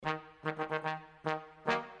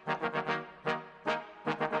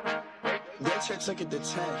took it to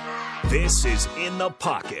 10. This is In the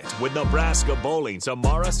Pocket with Nebraska Bowling's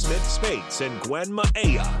Amara Smith-Spates and Gwen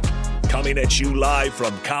Maea. Coming at you live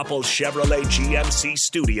from Coppell Chevrolet GMC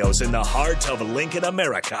Studios in the heart of Lincoln,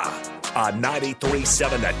 America. On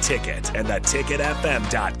 93.7 The Ticket and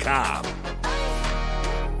theticketfm.com.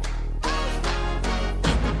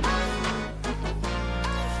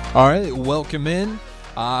 All right, welcome in.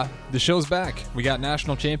 The show's back. We got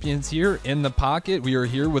national champions here in the pocket. We are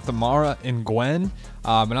here with Amara and Gwen,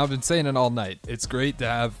 and I've been saying it all night. It's great to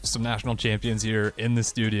have some national champions here in the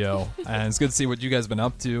studio, and it's good to see what you guys have been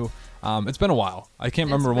up to. It's been a while. I can't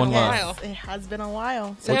remember when last. It has been a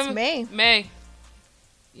while. Since May.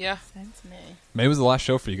 Yeah. Since May. May was the last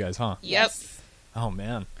show for you guys, huh? Yep. Oh,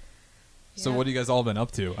 man. So Yeah. what have you guys all been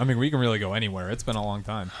up to? I mean, we can really go anywhere. It's been a long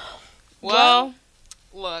time. Well,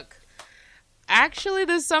 look. Actually,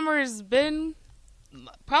 this summer has been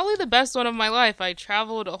probably the best one of my life. I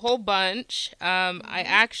traveled a whole bunch. I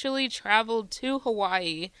actually traveled to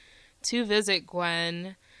Hawaii to visit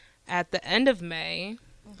Gwen at the end of May,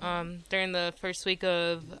 during the first week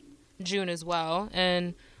of June as well.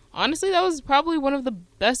 And honestly, that was probably one of the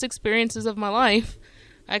best experiences of my life.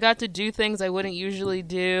 I got to do things I wouldn't usually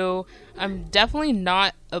do. I'm definitely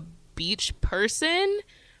not a beach person,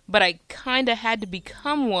 but I kind of had to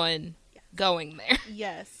become one going there.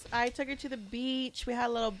 Yes. I took her to the beach. We had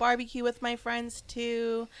a little barbecue with my friends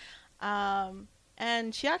too.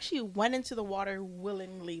 And she actually went into the water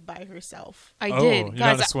willingly by herself. I Oh, did. you're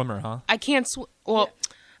Guys, not a swimmer, huh? I can't swim. Well,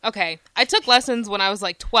 okay. I took lessons when I was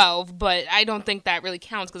like 12, but I don't think that really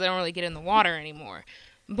counts because I don't really get in the water anymore.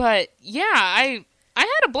 But yeah, I had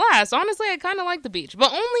a blast. Honestly, I kind of like the beach,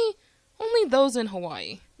 but only those in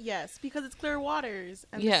Hawaii. Yes, because it's clear waters.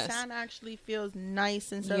 And Yes. the sand actually feels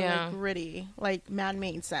nice instead Yeah. of like gritty, like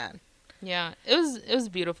man-made sand. Yeah, it was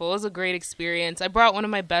beautiful. It was a great experience. I brought one of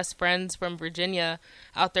my best friends from Virginia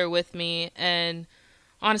out there with me, and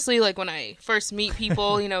honestly, like when I first meet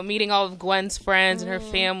people, meeting all of Gwen's friends and her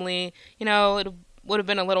family, it would have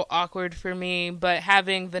been a little awkward for me, but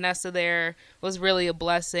having Vanessa there was really a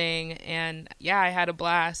blessing, and yeah, I had a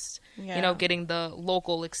blast, getting the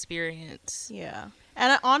local experience. Yeah.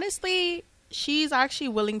 And honestly, she's actually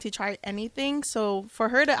willing to try anything. So for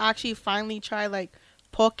her to actually finally try like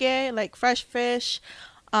poke, like fresh fish,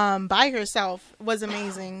 by herself was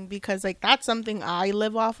amazing because like that's something I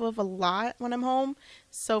live off of a lot when I'm home.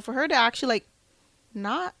 So for her to actually like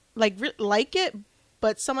not like like it,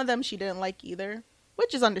 but some of them she didn't like either,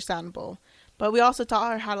 which is understandable. But we also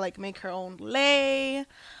taught her how to like make her own lei.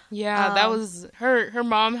 Yeah, that was her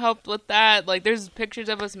mom helped with that. Like there's pictures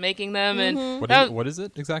of us making them and What is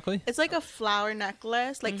it exactly? It's like a flower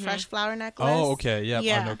necklace, like fresh flower necklace. Oh, okay. Yep.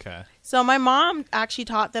 Yeah. Okay. So my mom actually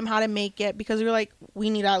taught them how to make it because we were like,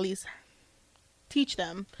 we need to at least teach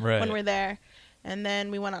them when we're there. And then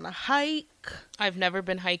we went on a hike. I've never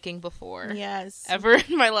been hiking before. Yes. Ever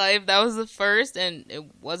in my life. That was the first, and it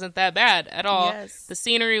wasn't that bad at all. Yes. The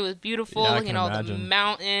scenery was beautiful. Yeah, I can the imagine.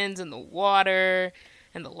 mountains and the water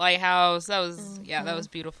and the lighthouse. That was that was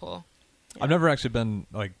beautiful. I've never actually been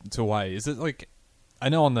like to Hawaii. Is it like I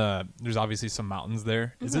know there's obviously some mountains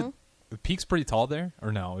there. Is it the peak's pretty tall there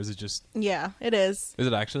or no? Is it just Yeah, it is. Is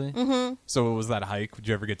it actually? Mm-hmm. So was that hike? Would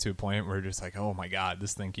you ever get to a point where you're just like, oh my god,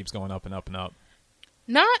 this thing keeps going up and up and up?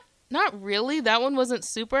 Not really. That one wasn't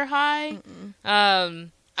super high.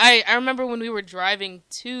 I remember when we were driving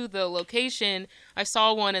to the location, I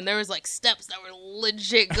saw one and there was like steps that were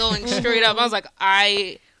legit going straight up. I was like,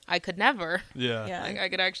 I could never. Yeah. Yeah. Like, I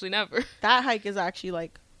could actually never. That hike is actually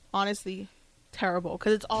like honestly terrible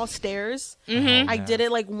because it's all stairs. Mm-hmm. I did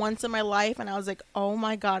it like once in my life and I was like, oh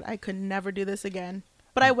my god, I could never do this again.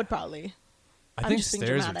 But I would probably. I I'm think just being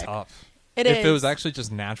stairs are dramatic. tough. If it was actually just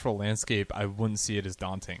natural landscape, I wouldn't see it as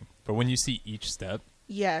daunting. But when you see each step,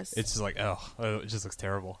 Yes. it's just like, it just looks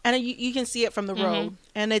terrible. And you can see it from the road.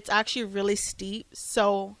 And it's actually really steep.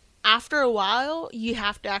 So after a while, you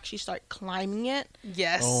have to actually start climbing it.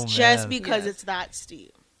 Yes. Oh, Just man. because Yes. it's that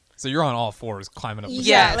steep. So you're on all fours climbing up the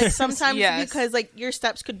Yeah, Yes. like sometimes Yes. because like your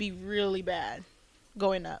steps could be really bad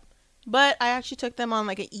going up. But I actually took them on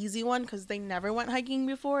like an easy one because they never went hiking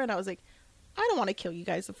before. And I was like, I don't want to kill you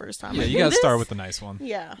guys the first time. Yeah, I you do gotta this. start with the nice one.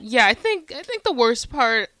 Yeah. Yeah, I think the worst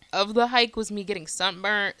part of the hike was me getting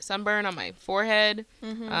sunburn on my forehead.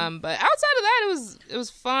 But outside of that, it was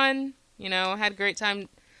fun. I had a great time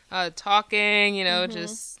talking.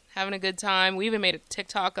 Just having a good time. We even made a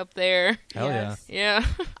TikTok up there. Hell Yes. Yeah.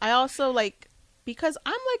 I also like, because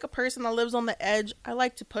I'm like a person that lives on the edge, I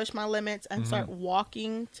like to push my limits and start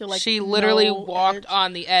walking to like She literally no walked edge.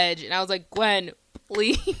 on the edge, and I was like, Gwen,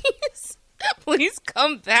 please. Please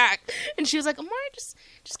come back. And she was like, Amara, just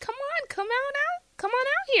just come on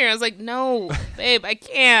out here. I was like, no, babe, I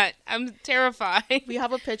can't. I'm terrified. We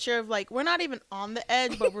have a picture of like we're not even on the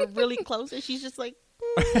edge, but we're really close, and she's just like,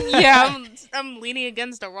 Yeah, I'm leaning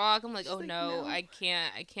against a rock. I'm like, oh like, no, no. I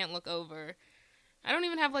can't look over. I don't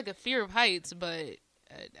even have like a fear of heights, but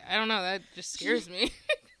I don't know. That just scares me.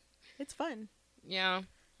 it's fun. Yeah.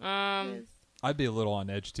 It is. I'd be a little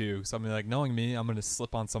on edge too. So I'm like, knowing me, I'm gonna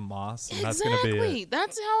slip on some moss, and Exactly. that's gonna be it.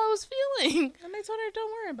 That's how I was feeling. And I told her,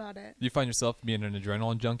 don't worry about it. Do you find yourself being an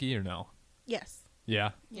adrenaline junkie or no? Yes.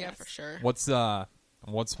 Yeah. Yeah, Yes. for sure. What's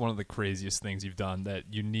one of the craziest things you've done that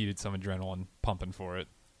you needed some adrenaline pumping for it?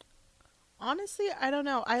 Honestly, I don't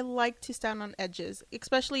know. I like to stand on edges,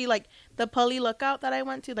 especially like the Pully Lookout that I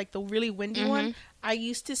went to, like the really windy one. I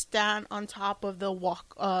used to stand on top of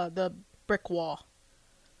the brick wall.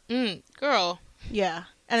 Girl. Yeah,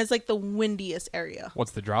 and it's like the windiest area.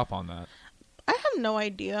 What's the drop on that? I have no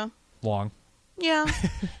idea. Long. Yeah,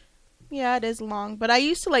 yeah, it is long. But I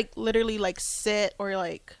used to like literally like sit or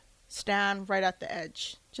like stand right at the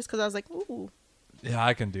edge, just because I was like, ooh. Yeah,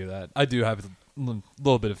 I can do that. I do have a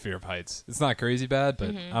little bit of fear of heights. It's not crazy bad,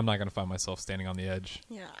 but I'm not gonna find myself standing on the edge.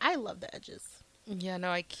 Yeah, I love the edges. Yeah, no,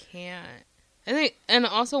 I can't. I think, and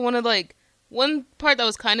also one part that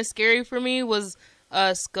was kind of scary for me was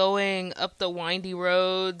us going up the windy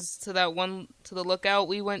roads to the lookout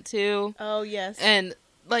we went to. Oh yes. And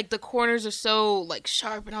like the corners are so like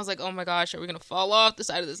sharp, and I was like, oh my gosh, are we gonna fall off the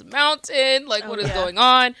side of this mountain? Like, what is going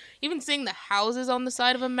on? Even seeing the houses on the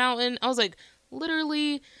side of a mountain, I was like,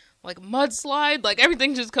 literally like mudslide, like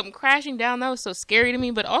everything just come crashing down. That was so scary to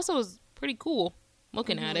me, but also it was pretty cool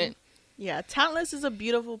looking at it. Yeah, Tantalus is a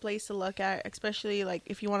beautiful place to look at, especially like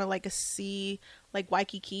if you want to like see like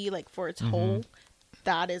Waikiki like for its whole.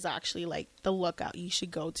 That is actually like the lookout you should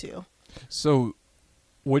go to. So,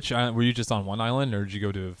 which island, were you just on one island, or did you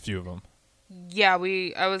go to a few of them? Yeah,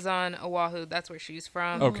 I was on Oahu. That's where she's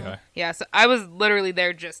from. Okay. Yeah, so I was literally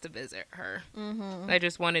there just to visit her. I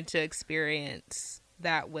just wanted to experience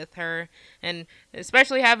that with her, and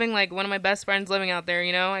especially having like one of my best friends living out there.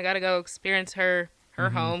 You know, I got to go experience her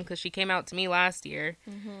home because she came out to me last year,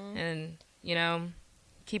 and you know,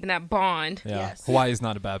 keeping that bond. Yeah. Yes. Hawaii's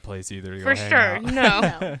not a bad place either. To For go hang sure. out. No.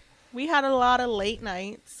 Yeah. We had a lot of late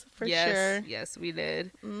nights for sure. Yes, we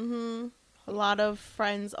did. A lot of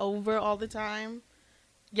friends over all the time.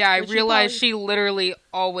 Yeah, I Which you realized probably- she literally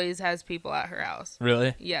always has people at her house.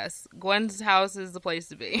 Really? Yes, Gwen's house is the place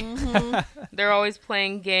to be. They're always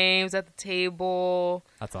playing games at the table.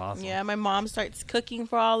 That's awesome. Yeah, my mom starts cooking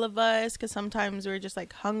for all of us because sometimes we're just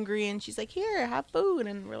like hungry and she's like, here, have food.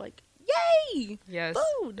 And we're like, yay! Yes,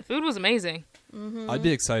 Food! the food was amazing. I'd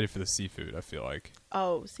be excited for the seafood, I feel like.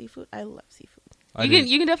 Oh, seafood. I love seafood.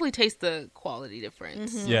 You can definitely taste the quality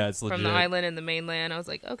difference Yeah, it's legit. from the island and the mainland. I was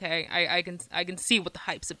like, okay, I can see what the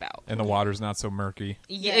hype's about. And the water's not so murky.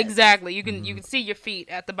 Yeah, Yes. exactly. You can see your feet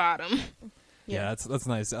at the bottom. Yeah, that's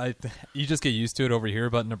nice. You just get used to it over here,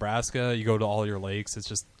 but in Nebraska, you go to all your lakes. It's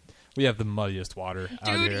just we have the muddiest water out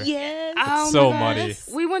Dude, here. Yes. Oh my so gosh. muddy.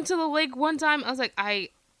 We went to the lake one time. I was like, I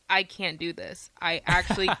can't do this. I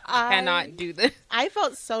actually cannot do this. I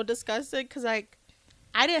felt so disgusted because like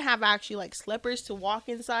I didn't have actually like slippers to walk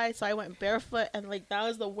inside, so I went barefoot, and like that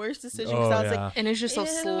was the worst decision because I was like, And it's just so Ew.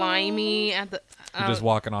 slimy at the. You're just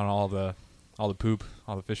walking on all the poop,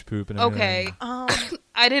 all the fish poop and everything. Okay,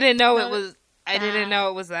 I didn't know it That was. I didn't know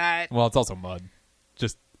it was that. Well, it's also mud.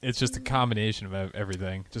 It's just a combination of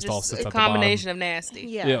everything. Just all sits a at combination of nasty.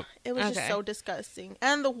 yeah, Yep. it was just Okay. so disgusting,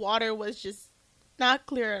 and the water was just not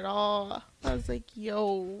clear at all. I was like,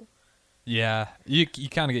 yo. the bottom. Yeah, you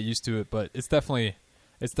kind of get used to it, but it's definitely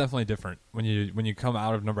different when you come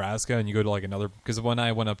out of Nebraska and you go to like another. Because when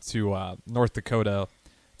I went up to North Dakota,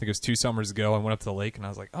 I think it was 2 summers ago, I went up to the lake and I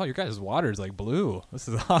was like, oh, your guys' water is like blue. This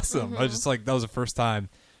is awesome. I was just like, that was the first time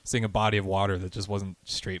seeing a body of water that just wasn't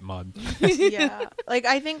straight mud. Yeah, like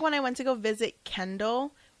I think when I went to go visit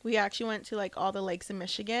Kendall, we actually went to like all the lakes in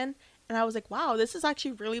Michigan, and I was like, wow, this is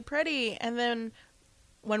actually really pretty. And then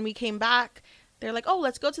when we came back, they're like, oh,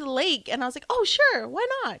 let's go to the lake, and I was like, oh, sure, why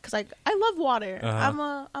not? Because like I love water. I'm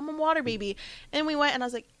a water baby. And we went, and I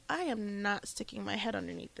was like, I am not sticking my head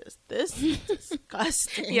underneath this. This is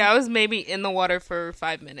disgusting. Yeah, I was maybe in the water for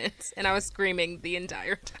 5 minutes, and I was screaming the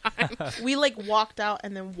entire time. We like walked out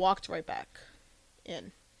and then walked right back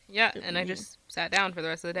in. Yeah, and I just sat down for the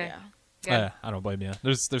rest of the day. Yeah. Yeah. I don't blame you.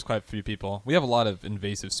 There's quite a few people. We have a lot of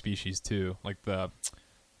invasive species too, like what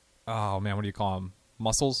do you call them?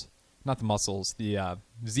 Mussels? Not the mussels. The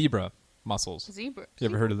zebra mussels. Zebra. You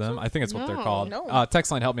ever heard of them? I think it's what they're No. called. No.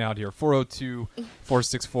 Text line, help me out here.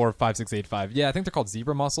 402-464-5685. Yeah, I think they're called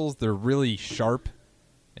zebra mussels. They're really sharp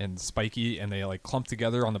and spiky, and they like clump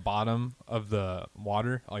together on the bottom of the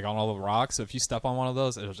water, like on all the rocks. So if you step on one of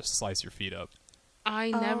those, it'll just slice your feet up.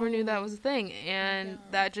 I never knew that was a thing, and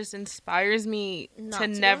that just inspires me Not to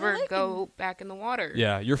to never like go back in the water.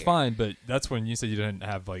 Yeah, you're fine, but that's when you said you didn't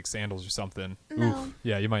have like sandals or something. No. Oof.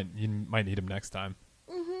 Yeah, you might need them next time.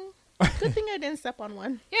 Good thing I didn't step on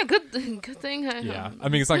one. Yeah, good thing. Yeah, I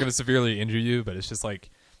mean it's not going to severely injure you, but it's just like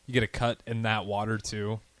you get a cut in that water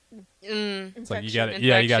too. It's like you got to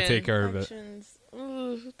you got to take care of it. Infections.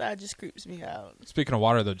 Ooh, that just creeps me out. Speaking of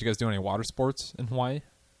water, though, did you guys do any water sports in Hawaii?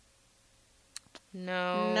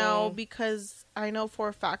 No, because I know for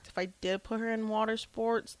a fact if I did put her in water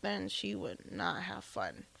sports, then she would not have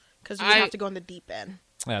fun. Because we would have to go in the deep end.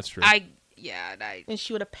 That's true. And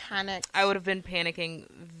she would have panicked. I would have been panicking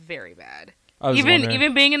very bad.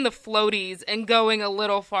 Even being in the floaties and going a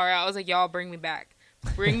little far out, I was like, y'all bring me back.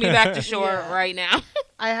 Bring me back to shore right now.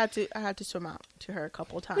 I had to swim out to her a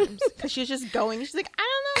couple times because she was just going. She's like, I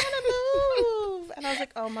don't know how to move, and I was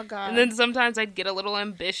like, oh my god. And then sometimes I'd get a little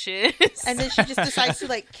ambitious, and then she just decides to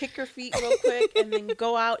like kick her feet real quick and then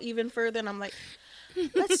go out even further. And I'm like,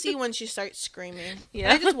 let's see when she starts screaming. Yeah,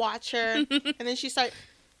 and I just watch her, and then she starts,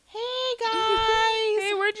 hey guys,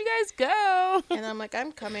 hey, where'd you guys go? And I'm like,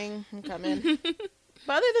 I'm coming. But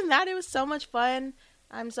other than that, it was so much fun.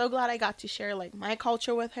 I'm so glad I got to share like my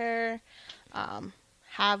culture with her,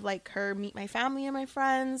 have like her meet my family and my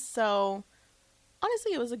friends. So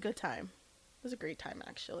honestly, it was a good time. It was a great time,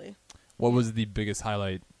 actually. What was the biggest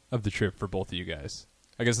highlight of the trip for both of you guys?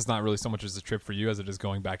 I guess it's not really so much as a trip for you as it is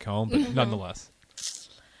going back home, but nonetheless.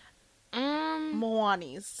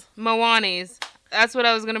 Moani's. That's what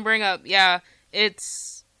I was gonna bring up. Yeah,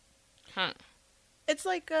 it's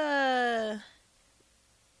like a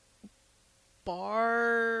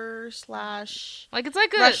bar / like it's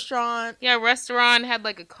like a restaurant. Yeah, restaurant had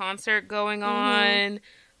like a concert going on.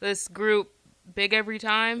 This group, Big Every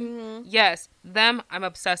Time. Yes, them. I'm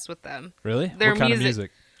obsessed with them. Really? Their what kind of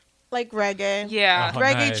music? Like reggae. Yeah,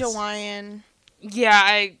 reggae, nice. Hawaiian. Yeah,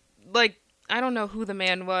 I don't know who the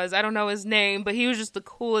man was. I don't know his name, but he was just the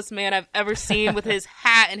coolest man I've ever seen with his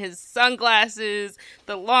hat and his sunglasses,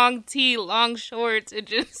 the long tee, long shorts. I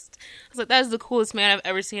was like, that is the coolest man I've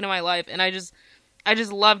ever seen in my life. And I just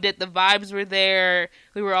loved it. The vibes were there.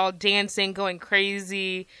 We were all dancing, going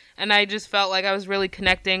crazy. And I just felt like I was really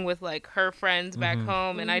connecting with like her friends back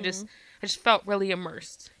home. And I just felt really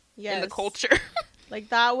immersed in the culture. Like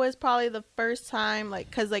that was probably the first time,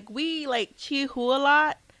 like, cause like we like chihu a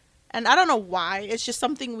lot. And I don't know why. It's just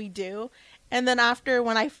something we do. And then after,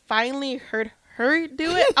 when I finally heard her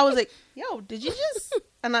do it, I was like, yo, did you just...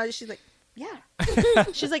 And she's like, yeah.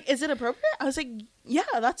 She's like, is it appropriate? I was like, yeah,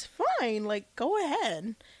 that's fine. Like, go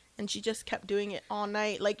ahead. And she just kept doing it all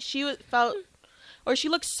night. Like, she looked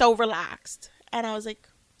so relaxed. And I was like,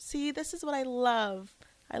 see, this is what I love.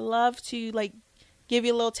 I love to, like, give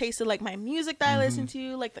you a little taste of, like, my music that I listen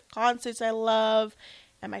to, like, the concerts I love,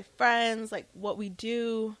 and my friends, like, what we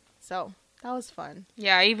do. So that was fun.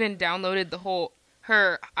 Yeah, I even downloaded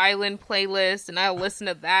her island playlist, and I'll listen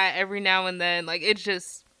to that every now and then. Like, it's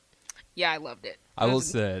just, I loved it. I will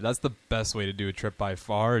say that's the best way to do a trip by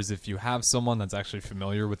far is if you have someone that's actually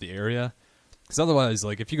familiar with the area. Because otherwise,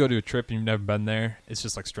 like, if you go to a trip and you've never been there, it's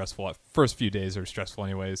just like stressful. First few days are stressful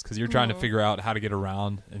anyways because you're trying to figure out how to get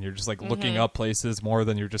around, and you're just like looking up places more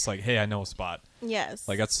than you're just like, hey, I know a spot. Yes.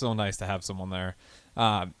 Like, that's so nice to have someone there.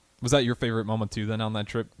 Was that your favorite moment too then on that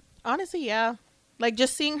trip? Honestly, yeah. Like,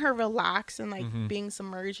 just seeing her relax and, like, being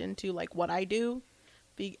submerged into, like, what I do.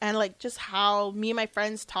 And, like, just how me and my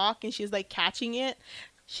friends talk and she's, like, catching it.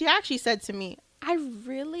 She actually said to me, I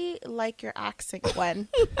really like your accent, Gwen.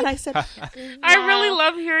 And I said, wow. I really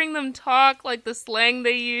love hearing them talk, like, the slang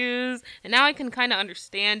they use. And now I can kind of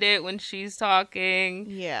understand it when she's talking.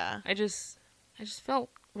 Yeah. I just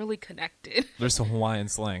felt really connected. There's some Hawaiian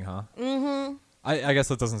slang, huh? Mm-hmm. I guess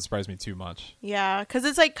that doesn't surprise me too much. Yeah, because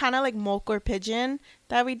it's like kind of like moke or pigeon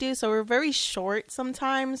that we do. So we're very short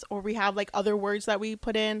sometimes, or we have like other words that we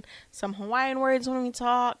put in, some Hawaiian words when we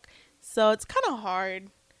talk. So it's kind of hard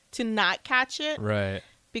to not catch it. Right.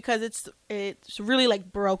 Because it's really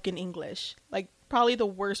like broken English. Like probably the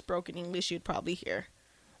worst broken English you'd probably hear.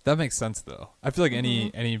 That makes sense though. I feel like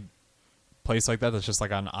any place like that that's just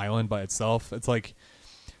like on an island by itself, it's like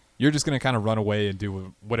you're just going to kind of run away and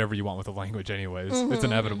do whatever you want with the language anyways. It's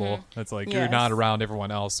inevitable. It's like you're not around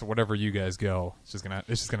everyone else. So whatever you guys go, it's just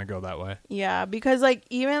going to go that way. Yeah, because like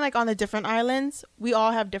even like on the different islands, we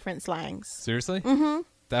all have different slangs. Seriously? Mm-hmm.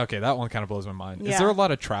 Okay, that one kind of blows my mind. Yeah. Is there a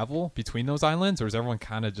lot of travel between those islands, or is everyone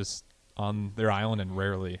kind of just on their island and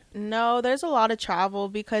rarely? No, there's a lot of travel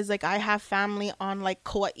because like I have family on like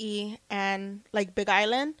Kauai and like Big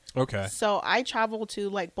Island. Okay. So I travel to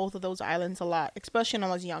like both of those islands a lot, especially when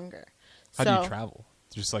I was younger. How so do you travel?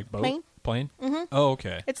 Just like boat? Plane. Plane? Mhm. Oh,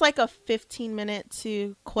 okay. It's like a 15-minute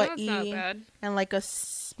to Kauai That's not bad. and like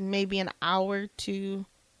maybe an hour to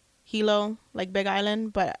Hilo, like Big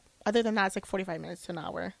Island. But other than that, it's like 45 minutes to an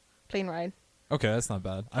hour plane ride. Okay, that's not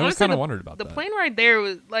bad. I Honestly, always kind of wondered about the that. plane ride there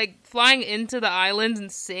was like flying into the islands and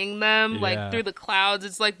seeing them Yeah. like through the clouds.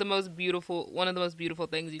 It's like one of the most beautiful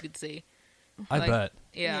things you could see. I like, bet.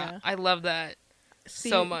 Yeah, Yeah. I love that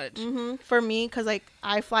so much. For me, because like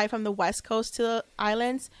I fly from the west coast to the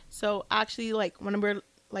islands, so actually like when we're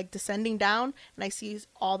like descending down and I see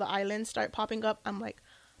all the islands start popping up, I'm like,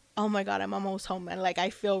 oh my god, I'm almost home, and like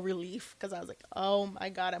I feel relief because I was like, oh my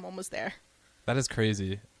god, I'm almost there. That is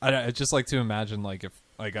crazy. I just like to imagine like if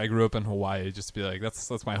like I grew up in Hawaii, just be like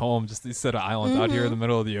that's my home, just these set of islands out here in the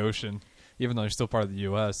middle of the ocean, even though you're still part of the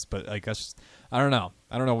U.S. But like that's just, I don't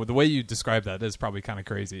know. The way you describe that is probably kind of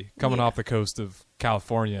crazy. Coming off the coast of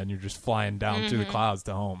California and you're just flying down through the clouds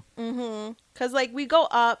to home. Because like we go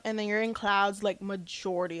up and then you're in clouds like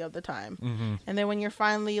majority of the time, and then when you're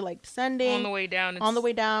finally like descending On the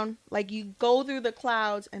way down, like you go through the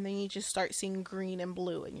clouds and then you just start seeing green and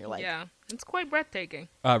blue, and you're like, yeah, it's quite breathtaking.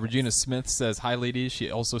 Regina Smith says, hi, ladies. She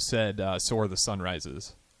also said, so are the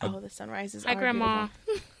sunrises. oh, the sunrises. Hi, are Grandma.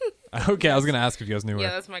 beautiful. Okay, I was going to ask if you guys knew her.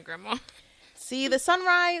 Yeah, that's my grandma. See, the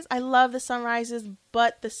sunrise, I love the sunrises,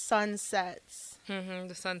 but the sunsets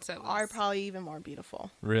The sunset are was... probably even more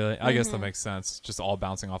beautiful. Really? I guess that makes sense. Just all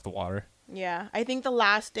bouncing off the water. Yeah, I think the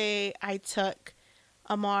last day I took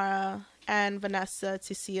Amara and Vanessa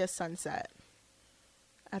to see a sunset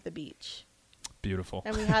at the beach. Beautiful.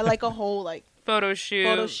 And we had like a whole like photo shoot.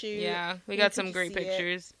 Yeah, we got You some could great see it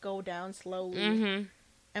pictures. go down slowly. Mm-hmm.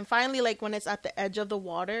 And finally, like when it's at the edge of the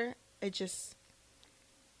water, it just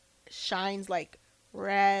shines like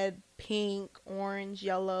red, pink, orange,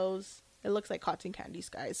 yellows. It looks like cotton candy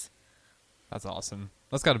skies. That's awesome.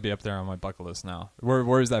 That's got to be up there on my bucket list now.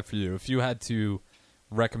 Where is that for you? If you had to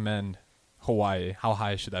recommend Hawaii, how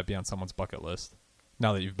high should that be on someone's bucket list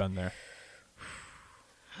now that you've been there?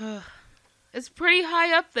 It's pretty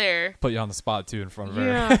high up there. Put you on the spot, too, in front of her.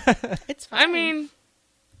 Yeah. It's fine. I mean,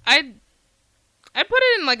 I put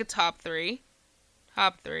it in like a top three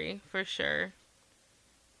for sure.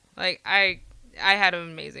 Like I had an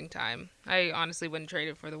amazing time. I honestly wouldn't trade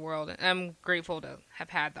it for the world. I'm grateful to have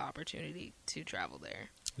had the opportunity to travel there.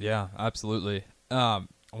 Yeah, absolutely. One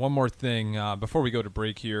more thing before we go to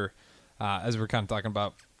break here, as we're kind of talking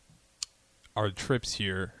about our trips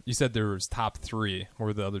here, you said there was top three. What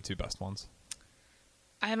were the other two best ones?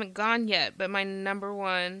 I haven't gone yet, but my number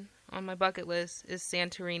one on my bucket list is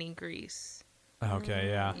Santorini, Greece. Okay,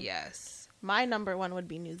 yeah. Yes. My number one would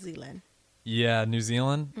be New Zealand. Yeah, New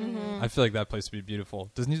Zealand. I feel like that place would be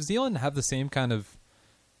beautiful. Does New Zealand have the same kind of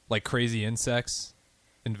like crazy insects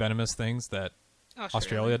and venomous things that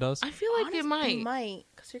Australia does? I feel like it might. It might,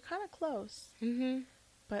 because you're kind of close. Mm-hmm.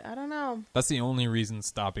 But I don't know. That's the only reason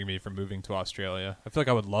stopping me from moving to Australia. I feel like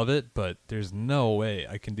I would love it, but there's no way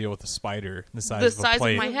I can deal with a spider the size of a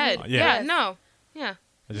plate. of my head. Yeah. Yeah, no. Yeah.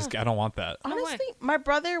 I don't want that. No way. Honestly, my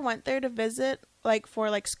brother went there to visit, like, for,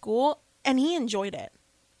 like, school, and he enjoyed it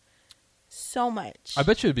so much. I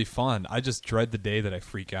bet you it'd be fun. I just dread the day that I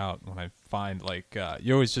freak out when I find, like,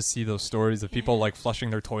 you always just see those stories of people, like,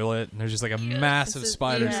 flushing their toilet, and there's just, like, a massive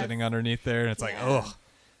spider yes. sitting underneath there, and it's like, Yeah. ugh.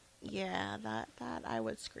 Yeah, that I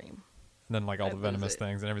would scream. And then, like, all the I'd venomous lose it.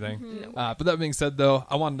 things and everything. No. But that being said, though,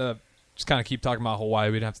 I wanted to just kind of keep talking about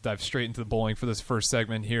Hawaii. We'd have to dive straight into the bowling for this first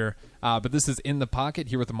segment here. But this is In the Pocket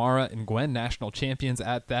here with Amara and Gwen, national champions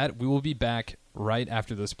at that. We will be back right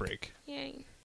after this break.